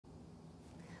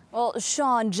Well,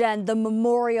 Sean, Jen, the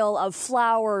memorial of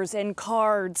flowers and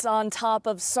cards on top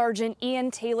of Sergeant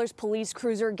Ian Taylor's police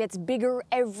cruiser gets bigger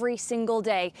every single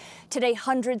day. Today,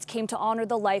 hundreds came to honor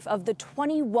the life of the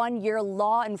 21-year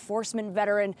law enforcement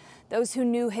veteran. Those who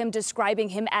knew him describing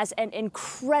him as an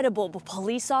incredible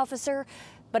police officer,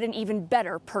 but an even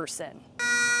better person.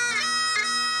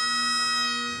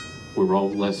 We're all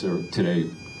lesser today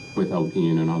without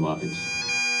Ian in our lives.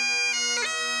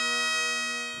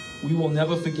 We will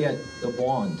never forget the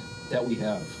bond that we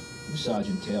have with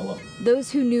Sergeant Taylor. Those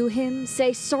who knew him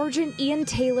say Sergeant Ian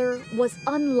Taylor was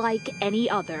unlike any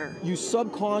other. You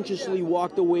subconsciously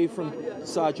walked away from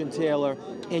Sergeant Taylor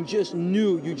and just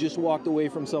knew you just walked away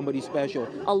from somebody special.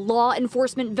 A law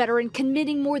enforcement veteran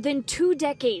committing more than 2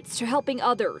 decades to helping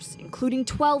others, including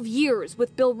 12 years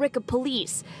with Billerica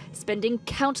Police, spending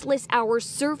countless hours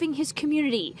serving his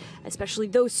community, especially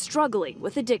those struggling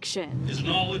with addiction. His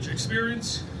knowledge,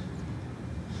 experience,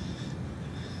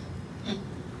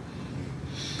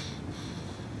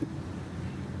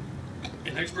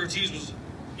 and expertise was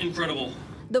incredible.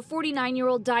 The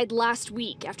 49-year-old died last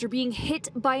week after being hit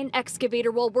by an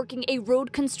excavator while working a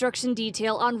road construction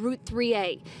detail on Route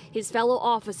 3A. His fellow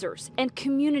officers and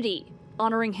community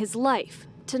honoring his life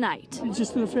tonight. It's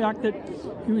just the fact that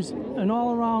he was an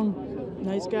all-around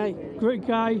Nice guy. great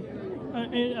guy,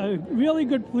 a really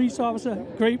good police officer,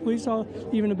 great police officer,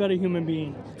 even a better human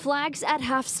being. Flags at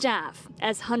half-staff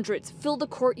as hundreds fill the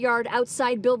courtyard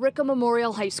outside Billerica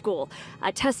Memorial High School,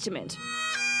 a testament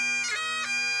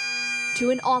to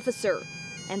an officer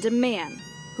and a man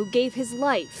who gave his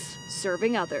life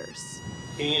serving others.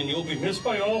 And you'll be missed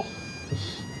by all.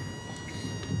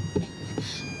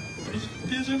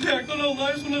 His impact on our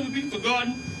lives will never be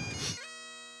forgotten.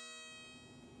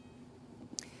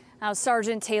 Now,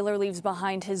 Sergeant Taylor leaves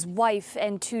behind his wife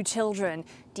and 2 children.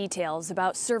 Details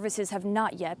about services have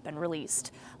not yet been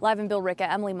released. Live in Billerica,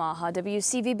 Emily Maha,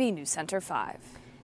 WCVB News Center 5.